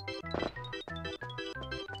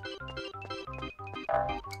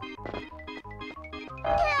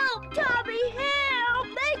 Help, Tommy, help!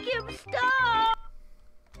 Make him stop!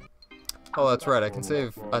 Oh, that's right, I can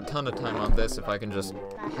save a ton of time on this if I can just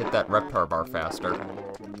hit that Reptar bar faster.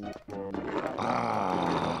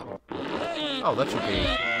 Oh, that should be...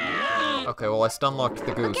 Okay, well I stun-locked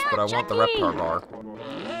the goose, but I want the Reptar bar.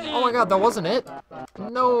 Oh my god, that wasn't it!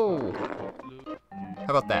 No!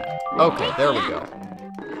 How about that? Okay, there we go.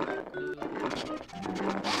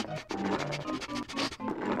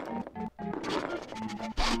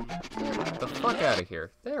 Get the fuck out of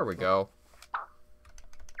here. There we go.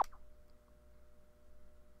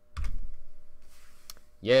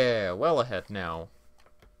 Yeah, well ahead now.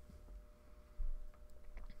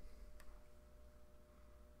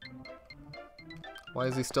 Why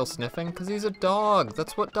is he still sniffing? Because he's a dog.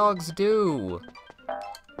 That's what dogs do.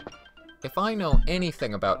 If I know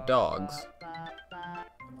anything about dogs,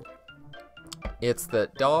 it's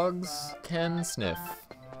that dogs can sniff.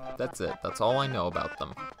 That's it. That's all I know about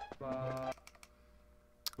them.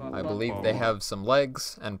 I believe they have some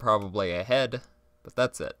legs and probably a head, but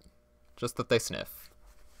that's it. Just that they sniff.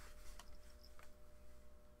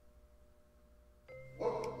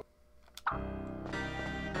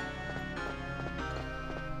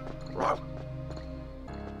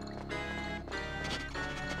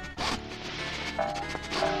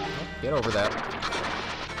 Get over that.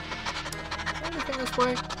 Anything this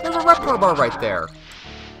way? There's a Reptar bar right there!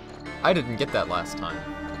 I didn't get that last time.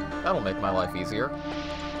 That'll make my life easier.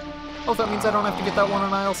 Oh, that means I don't have to get that one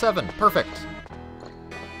on aisle 7. Perfect!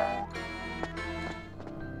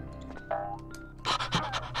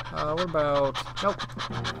 What about... Nope.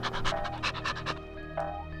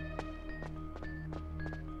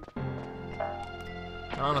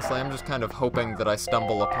 Honestly, I'm just kind of hoping that I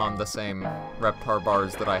stumble upon the same Reptar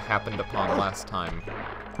bars that I happened upon last time.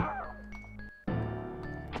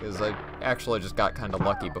 Because I actually just got kind of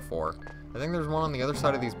lucky before. I think there's one on the other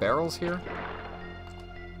side of these barrels here?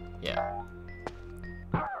 Yeah.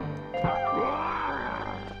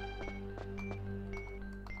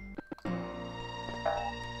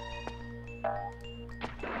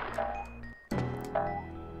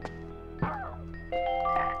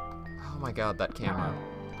 Oh my god, that camera.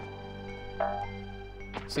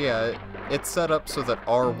 So yeah, it's set up so that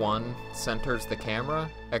R1 centers the camera,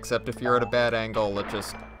 except if you're at a bad angle, it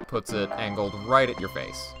just puts it angled right at your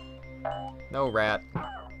face. No rat. Oh,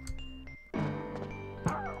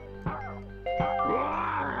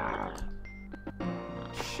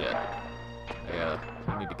 shit.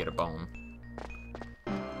 I need to get a bone.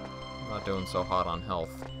 I'm not doing so hot on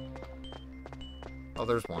health. Oh,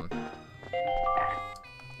 there's one.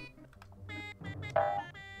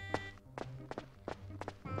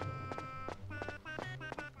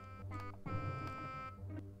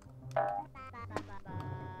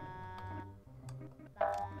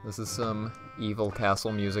 This is some evil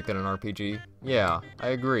castle music in an RPG. Yeah, I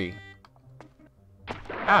agree.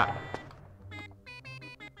 Ah!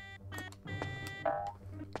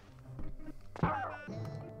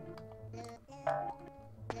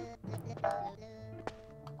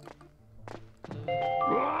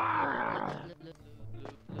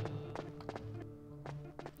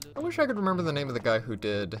 I wish I could remember the name of the guy who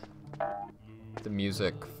did the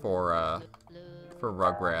music for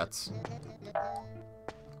Rugrats.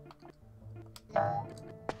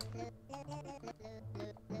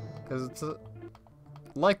 Because it's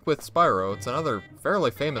like with Spyro, it's another fairly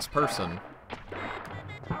famous person.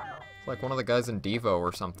 It's like one of the guys in Devo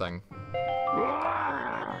or something.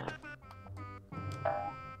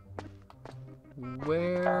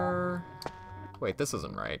 Where... Wait, this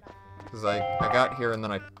isn't right. Because I got here and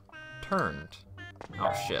then I turned.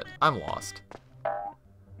 Oh shit, I'm lost.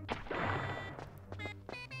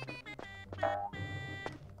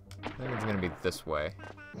 I think it's gonna be this way.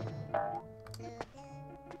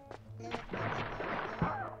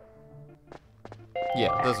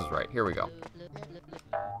 Yeah, this is right. Here we go.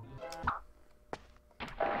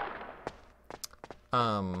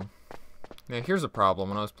 Now here's a problem.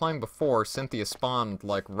 When I was playing before, Cynthia spawned,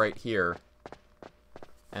 like, right here.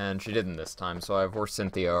 And she didn't this time, so I have worse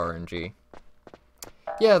Cynthia RNG.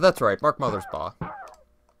 Yeah, that's right. Mark Mothersbaugh.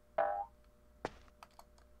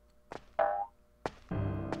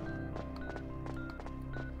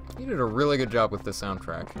 You did a really good job with this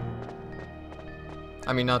soundtrack.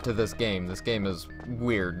 I mean, not to this game. This game is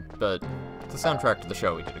weird, but the soundtrack to the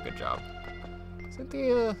show, he did a good job.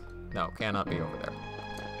 Cynthia... No, cannot be over there.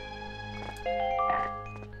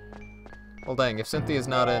 Well, dang, if Cynthia's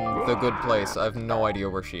not in the good place, I have no idea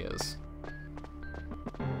where she is.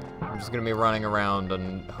 I'm just gonna be running around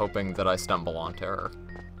and hoping that I stumble onto her.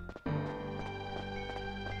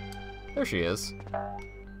 There she is.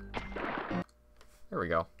 There we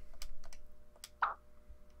go.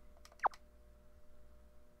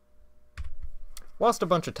 Lost a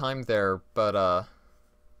bunch of time there, but,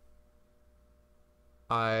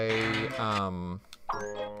 I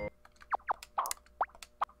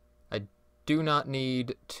do not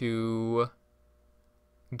need to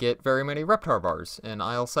get very many Reptar bars in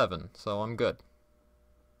aisle 7, so I'm good.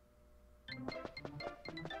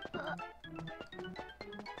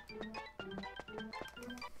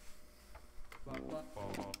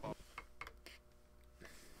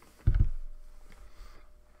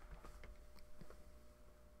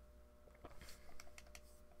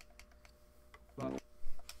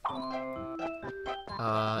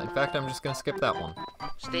 In fact, I'm just gonna skip that one.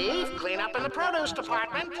 Steve, clean up in the produce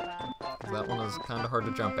department. That one is kind of hard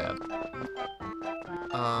to jump at.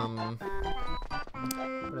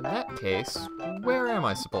 But in that case, where am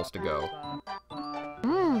I supposed to go?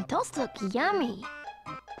 Those look yummy.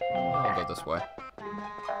 I'll go this way.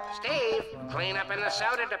 Steve, clean up in the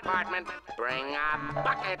soda department. Bring a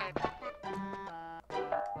bucket.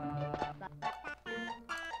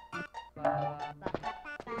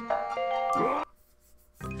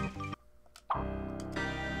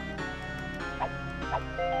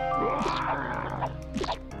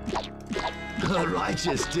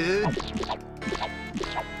 Righteous, dude.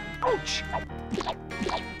 Ouch.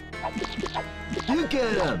 You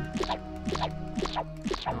get him.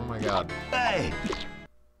 Oh my god. Hey.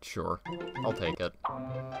 Sure, I'll take it.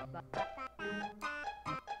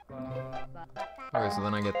 Okay, so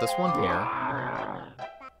then I get this one here.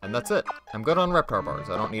 And that's it. I'm good on Reptar bars.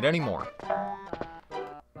 I don't need any more.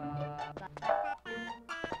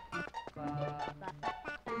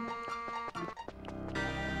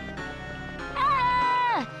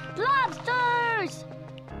 Lobsters!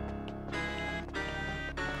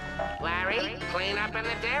 Larry, clean up in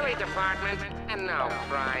the dairy department. And no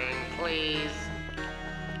crying, please.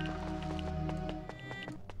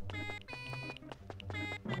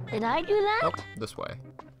 Did I do that? Oh, this way.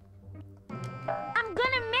 I'm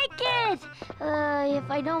gonna make it!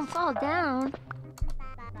 If I don't fall down.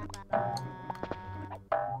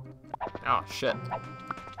 Oh, shit.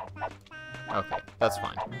 Okay, that's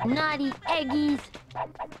fine. Naughty eggies.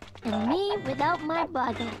 And me without my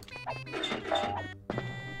bottle.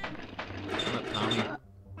 Tommy.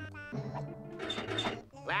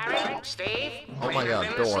 Larry, Steve, Oh my god,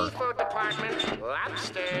 clean up in the door. seafood department.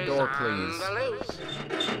 Lobsters Door, on please. the loose.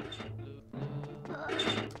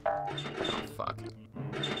 Oh, fuck.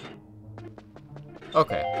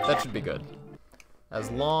 Okay, that should be good. As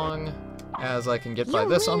long as I can get by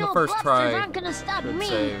this on the first try, aren't gonna stop should me.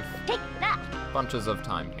 save Take that. bunches of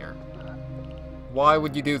time here. Why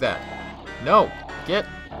would you do that? No! Get...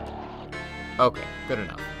 Okay, good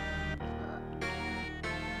enough.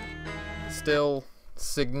 Still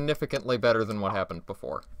significantly better than what happened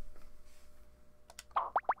before.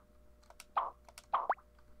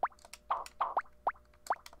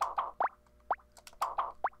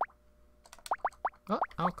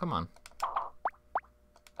 Oh, come on.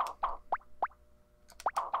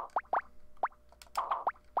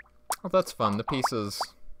 Oh, that's fun. The pieces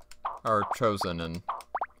are chosen in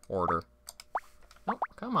order. Oh,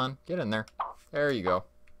 come on. Get in there. There you go.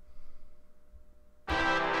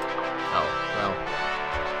 Oh, well.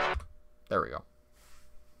 There we go.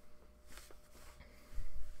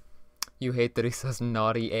 You hate that he says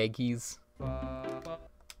naughty eggies?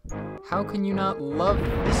 How can you not love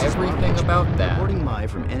everything about that? Reporting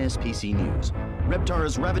live from NSPC News. Reptar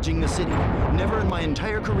is ravaging the city. Never in my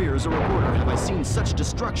entire career as a reporter have I seen such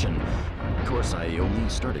destruction. Of course, I only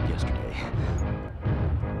started yesterday.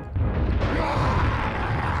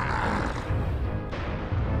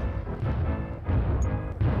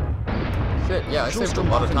 Shit, yeah, I saved a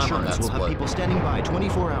lot of time on that will have split. people standing by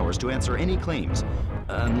 24 hours to answer any claims,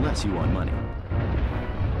 unless you want money.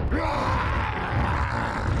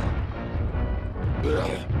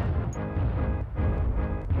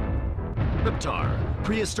 Reptar,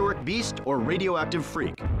 prehistoric beast or radioactive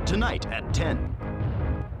freak. Tonight at 10.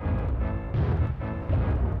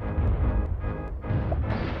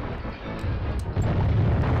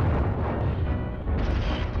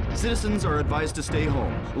 Citizens are advised to stay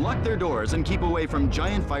home, lock their doors, and keep away from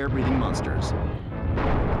giant fire-breathing monsters. Should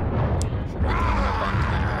be coming up on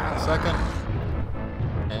 10 second.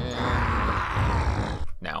 And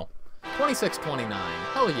now. 26:29.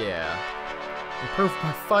 Hell yeah. Improved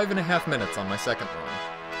by 5.5 minutes on my second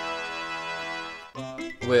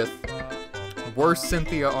run. With worse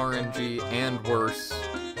Cynthia RNG and worse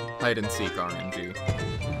hide-and-seek RNG.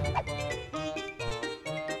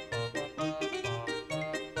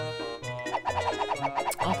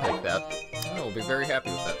 I'll take that. I will be very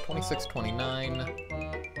happy with that. 26:29.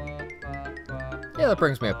 Yeah, that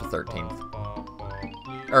brings me up to 13th.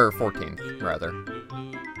 Or 14th, rather.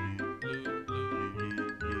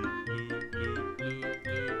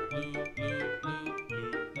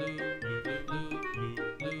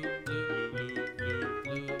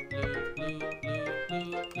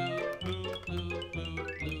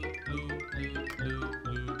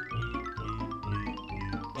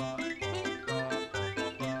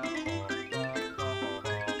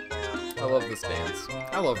 I love this dance.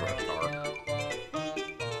 I love Reptar.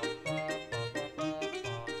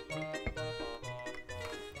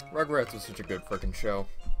 Rugrats was such a good frickin' show.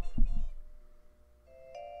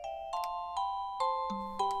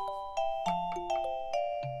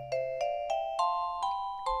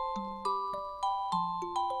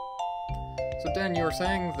 So Dan, you were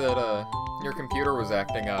saying that your computer was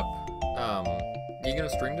acting up. You gonna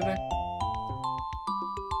stream today?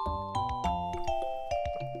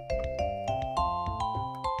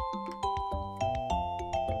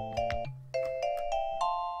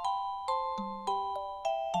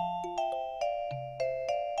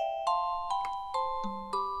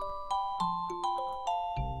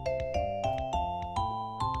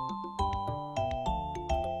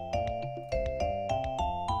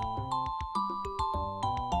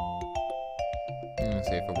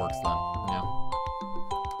 See if it works then. Yeah.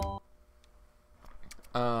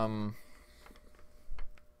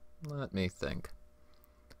 Let me think.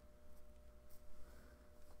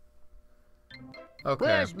 Okay.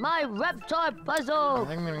 Where's my Reptar puzzle? I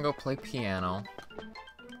think I'm gonna go play piano.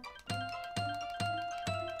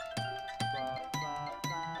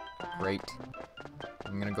 Great.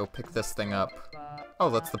 I'm gonna go pick this thing up. Oh,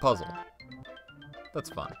 that's the puzzle. That's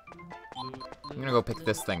fun. I'm gonna go pick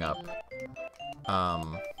this thing up.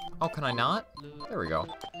 Oh, can I not? There we go.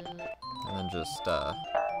 And then just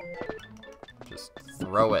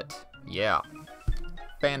throw it. Yeah.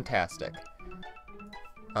 Fantastic.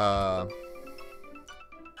 No,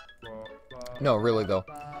 really though.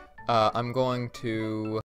 I'm going to